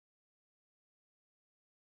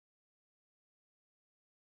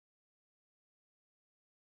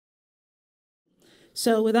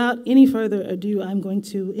So without any further ado, I'm going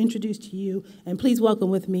to introduce to you, and please welcome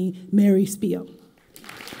with me, Mary Spio.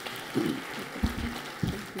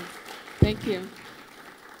 Thank you.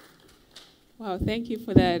 Wow, thank you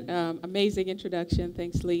for that amazing introduction.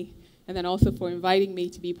 Thanks, Lee. And then also for inviting me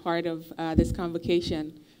to be part of this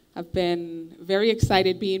convocation. I've been very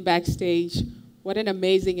excited being backstage. What an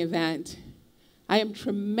amazing event. I am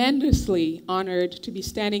tremendously honored to be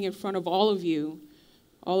standing in front of all of you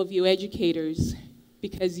educators,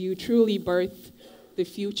 because you truly birth the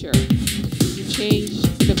future. You change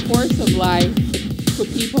the course of life for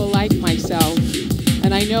people like myself.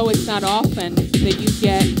 And I know it's not often that you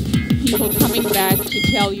get people coming back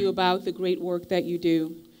to tell you about the great work that you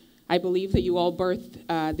do. I believe that you all birth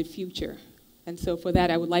the future. And so for that,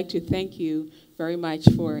 I would like to thank you very much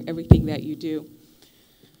for everything that you do.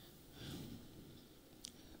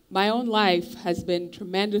 My own life has been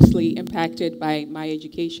tremendously impacted by my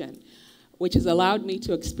education, which has allowed me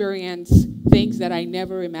to experience things that I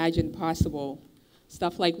never imagined possible.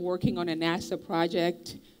 Stuff like working on a NASA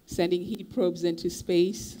project, sending heat probes into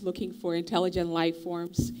space, looking for intelligent life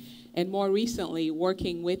forms, and more recently,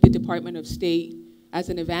 working with the Department of State as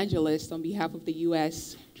an evangelist on behalf of the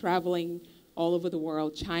US, traveling all over the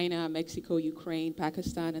world, China, Mexico, Ukraine,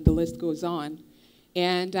 Pakistan, and the list goes on.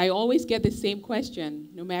 And I always get the same question,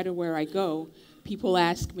 no matter where I go. People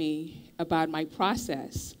ask me about my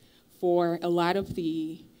process for a lot of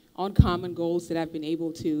the uncommon goals that I've been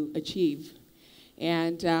able to achieve.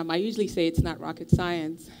 And I usually say it's not rocket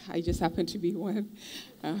science. I just happen to be one.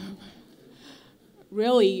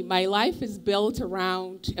 Really, my life is built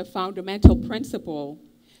around a fundamental principle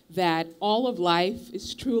that all of life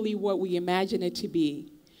is truly what we imagine it to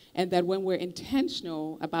be, and that when we're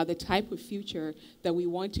intentional about the type of future that we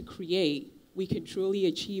want to create, we can truly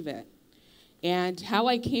achieve it. And how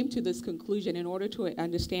I came to this conclusion, in order to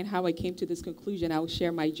understand how I came to this conclusion, I will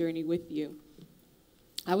share my journey with you.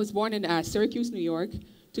 I was born in Syracuse, New York,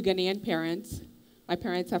 to Ghanaian parents. My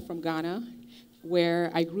parents are from Ghana,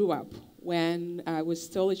 where I grew up. When I was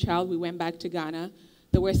still a child, we went back to Ghana.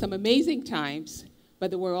 There were some amazing times,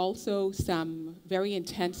 but there were also some very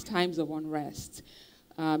intense times of unrest.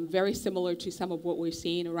 Very similar to some of what we're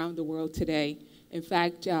seeing around the world today. In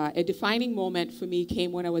fact, a defining moment for me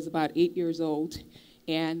came when I was about 8 years old,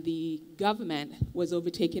 and the government was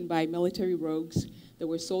overtaken by military rogues. There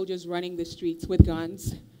were soldiers running the streets with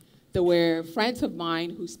guns. There were friends of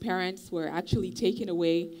mine whose parents were actually taken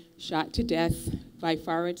away, shot to death by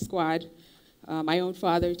firing squad. My own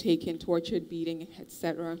father taken, tortured, beating,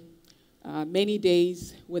 etc. Many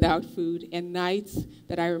days without food, and nights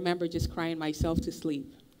that I remember just crying myself to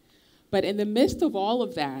sleep. But in the midst of all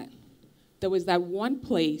of that, there was that one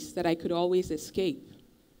place that I could always escape,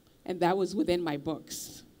 and that was within my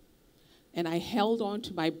books. And I held on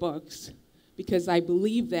to my books because I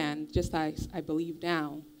believed then, just as I believe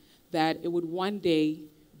now, that it would one day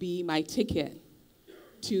be my ticket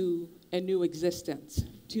to a new existence,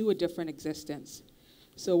 to a different existence.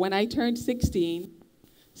 So when I turned 16,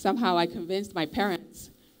 somehow I convinced my parents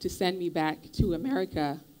to send me back to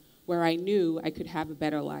America, where I knew I could have a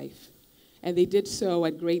better life. And they did so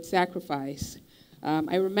at great sacrifice.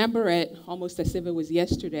 I remember it almost as if it was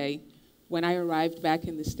yesterday when I arrived back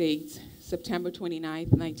in the States, September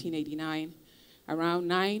 29th, 1989. Around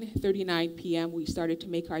 9:39 p.m., we started to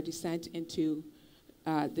make our descent into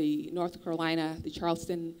the North Carolina, the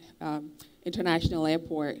Charleston International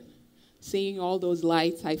Airport. Seeing all those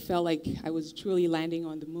lights, I felt like I was truly landing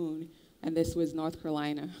on the moon, and this was North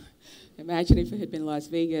Carolina. Imagine if it had been Las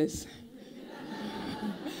Vegas.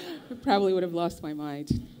 I probably would have lost my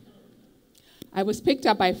mind. I was picked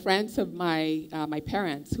up by friends of my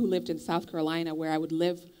parents who lived in South Carolina, where I would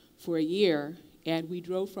live for a year, and we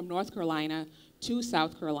drove from North Carolina to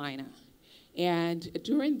South Carolina. And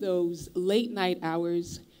during those late night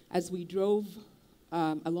hours, as we drove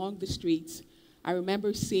along the streets, I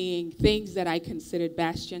remember seeing things that I considered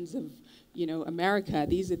bastions of, America.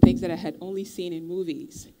 These are things that I had only seen in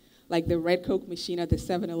movies, like the red Coke machine at the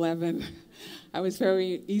 7-Eleven. I was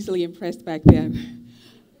very easily impressed back then.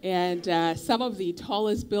 And some of the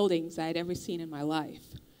tallest buildings I had ever seen in my life.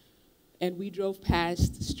 And we drove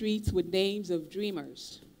past streets with names of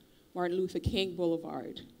dreamers: Martin Luther King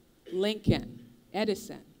Boulevard, Lincoln,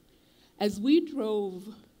 Edison. As we drove,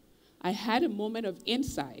 I had a moment of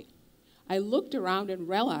insight. I looked around and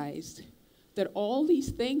realized that all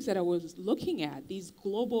these things that I was looking at, these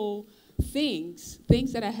global things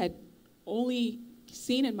that I had only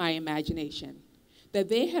seen in my imagination, that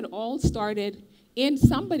they had all started in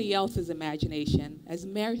somebody else's imagination as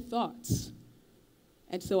mere thoughts.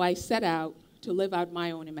 And so I set out to live out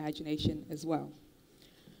my own imagination as well.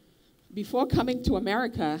 Before coming to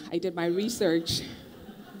America, I did my research.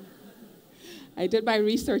 I did my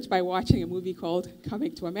research by watching a movie called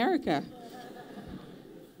Coming to America,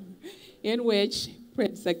 in which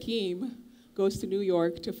Prince Hakeem goes to New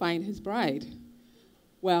York to find his bride.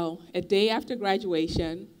 Well, a day after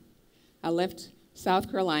graduation, I left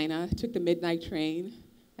South Carolina, took the midnight train,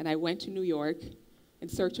 and I went to New York in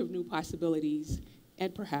search of new possibilities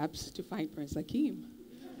and perhaps to find Prince Hakeem.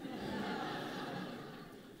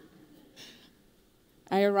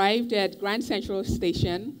 I arrived at Grand Central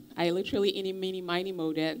Station. I literally mini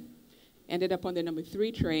mode it, ended up on the number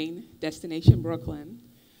 3 train, destination Brooklyn,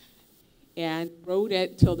 and rode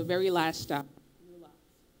it till the very last stop, New Lots.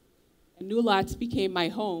 And New Lots became my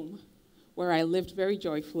home, where I lived very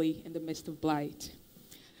joyfully in the midst of blight.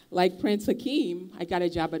 Like Prince Hakeem, I got a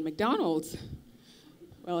job at McDonald's.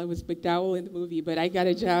 Well, it was McDowell in the movie, but I got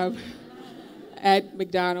a job at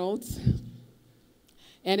McDonald's.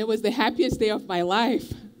 And it was the happiest day of my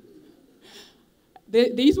life.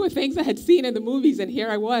 These were things I had seen in the movies, and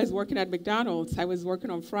here I was working at McDonald's. I was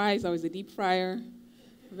working on fries. I was a deep fryer.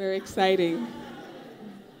 Very exciting.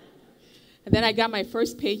 And then I got my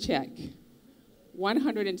first paycheck,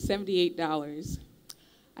 $178.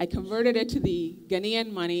 I converted it to the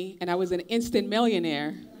Ghanaian money, and I was an instant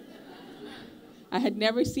millionaire. I had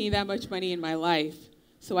never seen that much money in my life,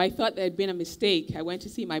 so I thought there had been a mistake. I went to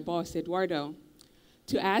see my boss, Eduardo,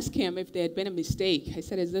 to ask him if there had been a mistake. I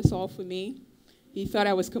said, "Is this all for me?" He thought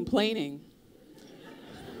I was complaining.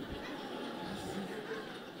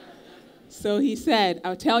 So he said,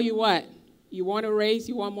 "I'll tell you what, you want a raise,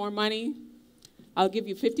 you want more money? I'll give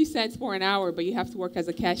you 50 cents more an hour, but you have to work as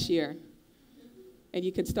a cashier. And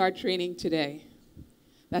you can start training today."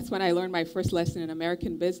 That's when I learned my first lesson in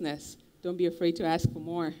American business. Don't be afraid to ask for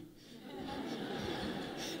more,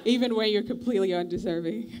 even when you're completely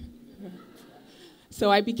undeserving. So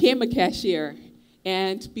I became a cashier,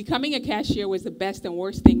 and becoming a cashier was the best and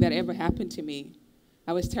worst thing that ever happened to me.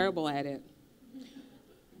 I was terrible at it.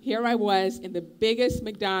 Here I was in the biggest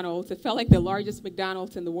McDonald's. It felt like the largest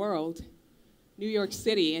McDonald's in the world, New York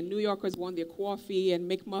City, and New Yorkers won their coffee and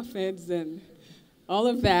McMuffins and all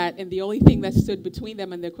of that, and the only thing that stood between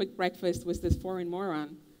them and their quick breakfast was this foreign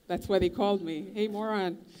moron. That's why they called me, "Hey,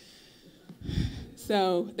 moron."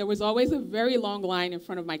 So there was always a very long line in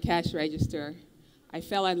front of my cash register. I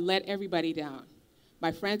felt I'd let everybody down.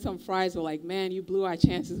 My friends on fries were like, "Man, you blew our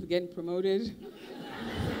chances of getting promoted."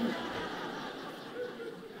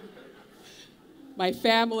 My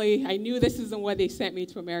family, I knew this isn't what they sent me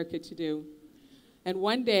to America to do. And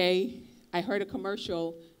one day, I heard a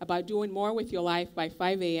commercial about doing more with your life by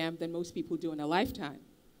 5 a.m. than most people do in a lifetime.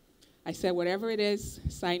 I said, "Whatever it is,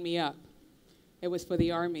 sign me up." It was for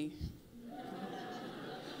the Army.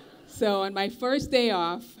 So on my first day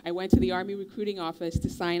off, I went to the Army recruiting office to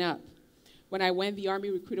sign up. When I went, the Army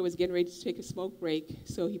recruiter was getting ready to take a smoke break,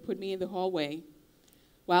 so he put me in the hallway.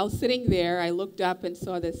 While sitting there, I looked up and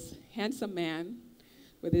saw this handsome man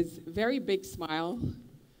with his very big smile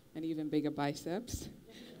and even bigger biceps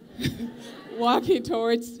walking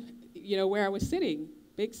towards, where I was sitting.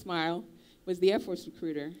 Big smile. Was the Air Force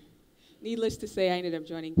recruiter. Needless to say, I ended up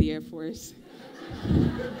joining the Air Force.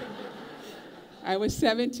 I was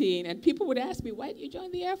 17, and people would ask me, "Why did you join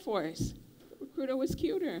the Air Force?" The recruiter was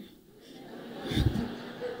cuter.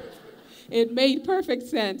 It made perfect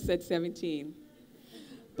sense at 17.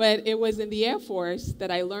 But it was in the Air Force that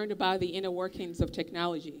I learned about the inner workings of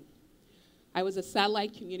technology. I was a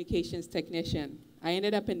satellite communications technician. I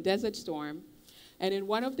ended up in Desert Storm, and in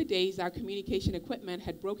one of the days, our communication equipment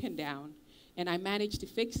had broken down, and I managed to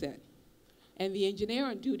fix it. And the engineer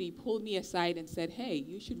on duty pulled me aside and said, "Hey,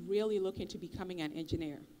 you should really look into becoming an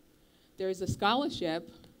engineer. There is a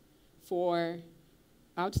scholarship for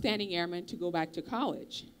outstanding airmen to go back to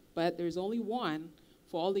college, but there's only one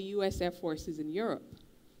for all the US Air Forces in Europe.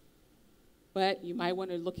 But you might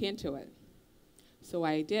want to look into it." So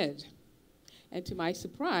I did. And to my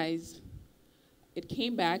surprise, it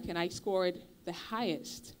came back and I scored the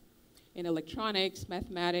highest in electronics,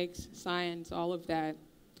 mathematics, science, all of that.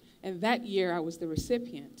 And that year, I was the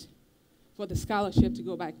recipient for the scholarship to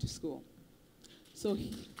go back to school. So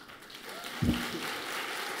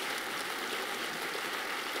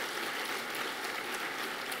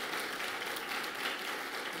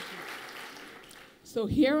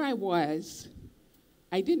here I was.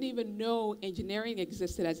 I didn't even know engineering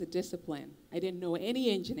existed as a discipline. I didn't know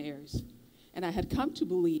any engineers. And I had come to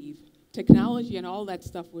believe technology and all that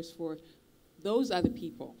stuff was for those other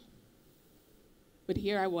people. But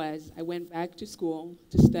here I was. I went back to school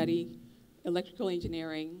to study electrical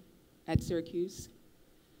engineering at Syracuse.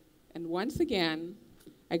 And once again,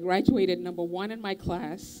 I graduated number 1 in my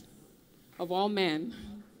class. of all men.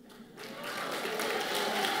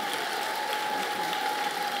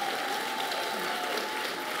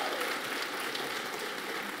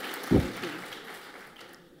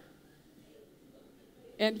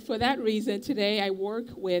 And for that reason, today I work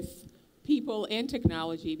with people in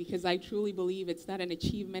technology because I truly believe it's not an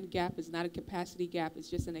achievement gap, it's not a capacity gap, it's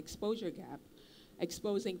just an exposure gap,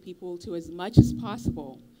 exposing people to as much as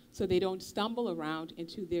possible so they don't stumble around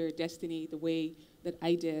into their destiny the way that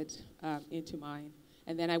I did into mine.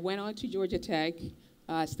 And then I went on to Georgia Tech,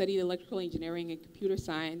 studied electrical engineering and computer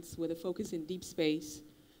science with a focus in deep space.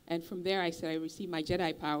 And from there, I said I received my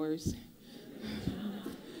Jedi powers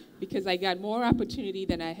because I got more opportunity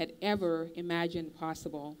than I had ever imagined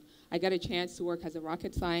possible. I got a chance to work as a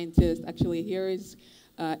rocket scientist. Actually, here is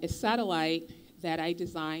a satellite that I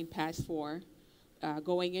designed, PASS-4,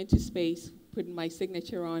 going into space, putting my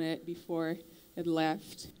signature on it before it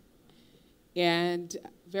left. And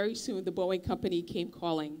very soon, the Boeing company came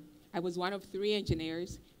calling. I was one of 3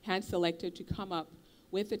 engineers hand-selected to come up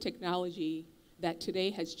with the technology that today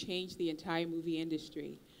has changed the entire movie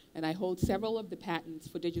industry. And I hold several of the patents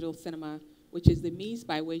for digital cinema, which is the means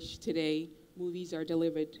by which today movies are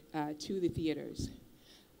delivered to the theaters.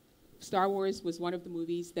 Star Wars was one of the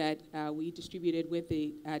movies that we distributed with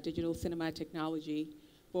the digital cinema technology.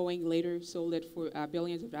 Boeing later sold it for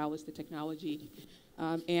billions of dollars, the technology.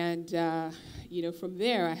 From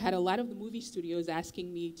there, I had a lot of the movie studios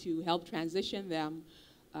asking me to help transition them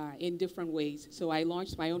in different ways. So I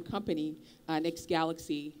launched my own company, Next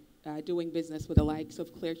Galaxy, doing business with the likes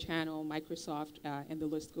of Clear Channel, Microsoft, and the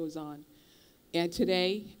list goes on. And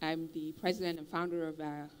today, I'm the president and founder of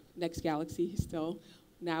Next Galaxy still.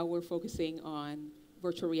 Now we're focusing on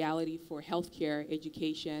virtual reality for healthcare,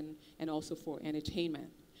 education, and also for entertainment.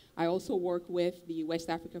 I also work with the West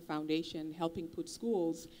Africa Foundation, helping put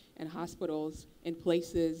schools and hospitals in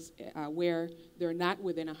places where they're not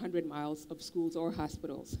within 100 miles of schools or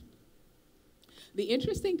hospitals. The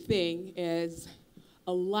interesting thing is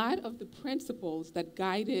a lot of the principles that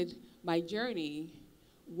guided my journey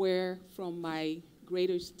were from my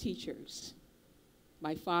greatest teachers,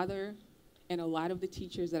 my father, and a lot of the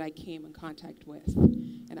teachers that I came in contact with.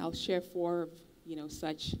 And I'll share 4 of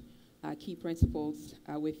such key principles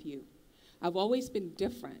with you. I've always been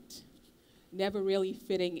different, never really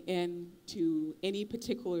fitting into any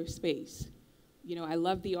particular space. I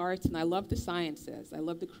love the arts and I love the sciences. I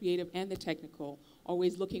love the creative and the technical,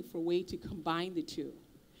 always looking for a way to combine the two.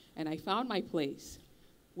 And I found my place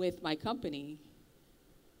with my company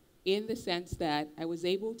in the sense that I was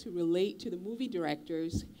able to relate to the movie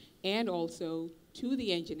directors and also to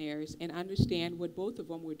the engineers and understand what both of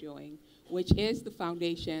them were doing, which is the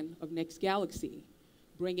foundation of Next Galaxy,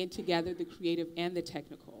 bringing together the creative and the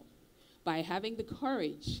technical. By having the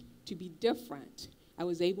courage to be different, I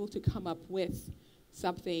was able to come up with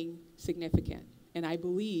something significant. And I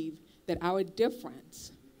believe that our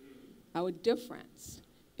difference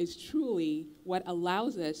is truly what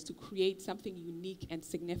allows us to create something unique and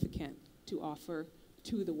significant to offer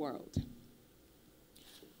to the world.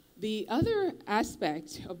 The other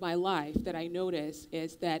aspect of my life that I notice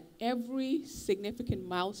is that every significant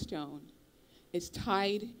milestone is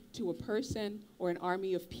tied to a person or an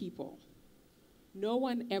army of people. No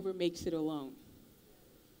one ever makes it alone.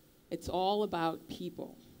 It's all about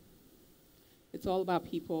people. It's all about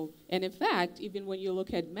people. And in fact, even when you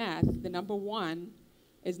look at math, the number 1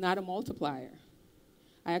 is not a multiplier.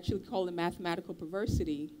 I actually call it mathematical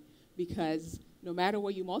perversity because no matter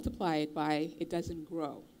what you multiply it by, it doesn't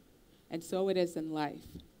grow. And so it is in life.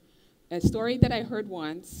 A story that I heard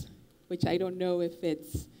once, which I don't know if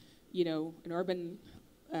it's, an urban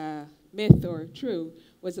myth or true,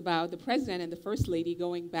 was about the president and the first lady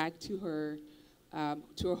going back to her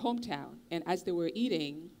hometown. And as they were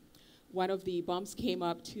eating, one of the bums came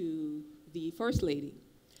up to the first lady.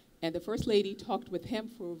 And the first lady talked with him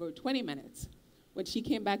for over 20 minutes. When she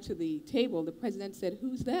came back to the table, the president said,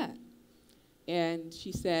 "Who's that?" And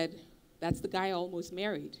she said, "That's the guy I almost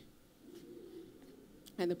married."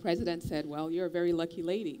 And the president said, "Well, you're a very lucky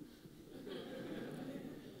lady.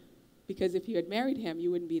 Because if you had married him,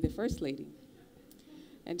 you wouldn't be the first lady."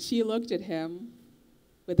 And she looked at him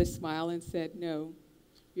with a smile and said, "No,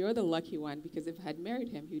 you're the lucky one, because if I had married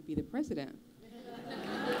him, he would be the president."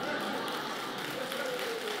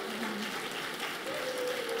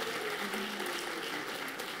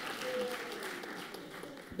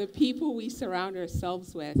 The people we surround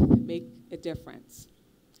ourselves with make a difference.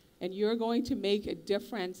 And you're going to make a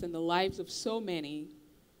difference in the lives of so many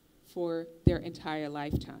for their entire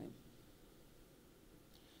lifetime.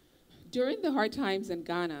 During the hard times in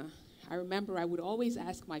Ghana, I remember I would always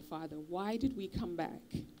ask my father, why did we come back?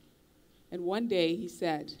 And one day he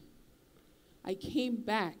said, I came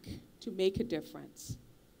back to make a difference,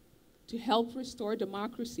 to help restore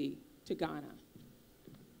democracy to Ghana.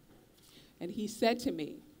 And he said to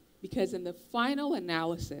me, because in the final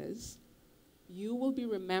analysis, you will be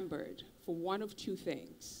remembered for one of two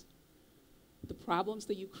things: the problems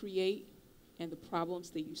that you create and the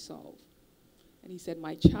problems that you solve. And he said,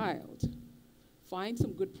 my child, find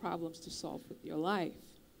some good problems to solve with your life.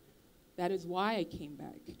 That is why I came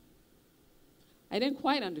back. I didn't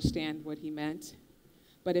quite understand what he meant,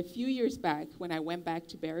 but a few years back, when I went back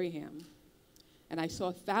to bury him, and I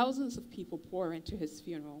saw thousands of people pour into his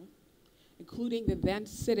funeral, including the then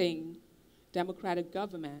sitting Democratic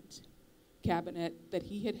government cabinet that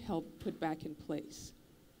he had helped put back in place.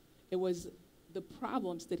 It was the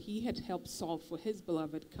problems that he had helped solve for his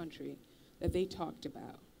beloved country that they talked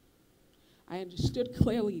about. I understood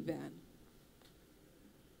clearly then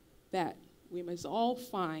that we must all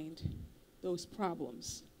find those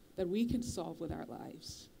problems that we can solve with our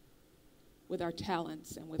lives, with our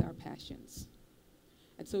talents, and with our passions.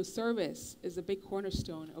 And so service is a big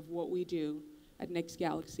cornerstone of what we do at Next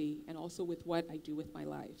Galaxy, and also with what I do with my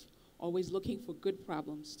life. Always looking for good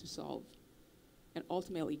problems to solve and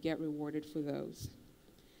ultimately get rewarded for those.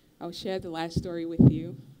 I'll share the last story with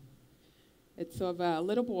you. It's of a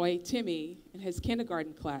little boy, Timmy, in his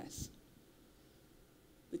kindergarten class.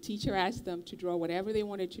 The teacher asked them to draw whatever they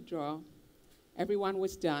wanted to draw. Everyone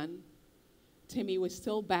was done. Timmy was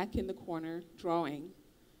still back in the corner drawing.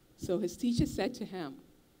 So his teacher said to him,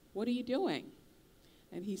 "What are you doing?"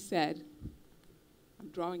 And he said, "I'm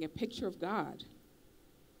drawing a picture of God."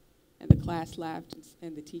 And the class laughed,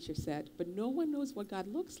 and the teacher said, "But no one knows what God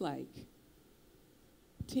looks like."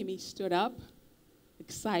 Timmy stood up,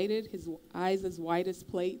 excited, his eyes as wide as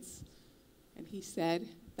plates, and he said,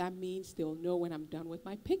 "That means they'll know when I'm done with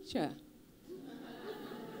my picture."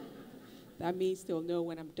 That means they'll know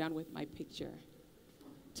when I'm done with my picture.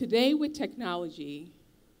 Today, with technology,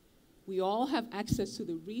 we all have access to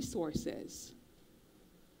the resources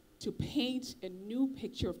to paint a new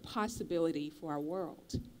picture of possibility for our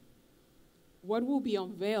world. What will be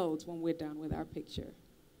unveiled when we're done with our picture?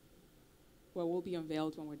 What will be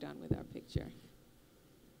unveiled when we're done with our picture?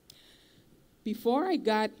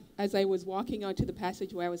 As I was walking onto the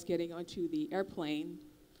passageway, I was getting onto the airplane,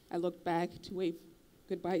 I looked back to wave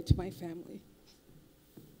goodbye to my family.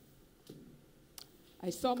 I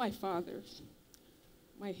saw my father,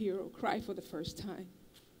 my hero, cry for the first time.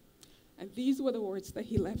 And these were the words that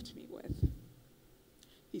he left me with.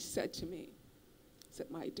 He said to me, he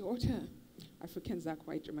said, "My daughter," Africans are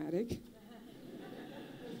quite dramatic.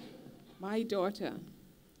 "My daughter,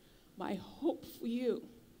 my hope for you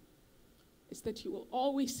is that you will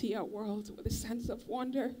always see our world with a sense of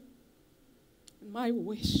wonder. And my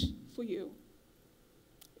wish for you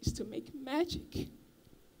is to make magic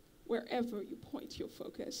wherever you point your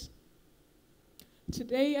focus."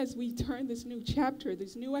 Today, as we turn this new chapter,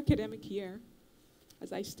 this new academic year,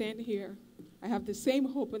 as I stand here, I have the same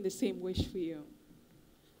hope and the same wish for you,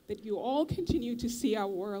 that you all continue to see our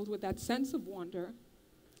world with that sense of wonder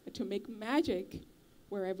and to make magic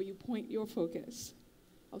wherever you point your focus.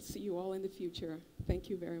 I'll see you all in the future. Thank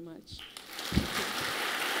you very much.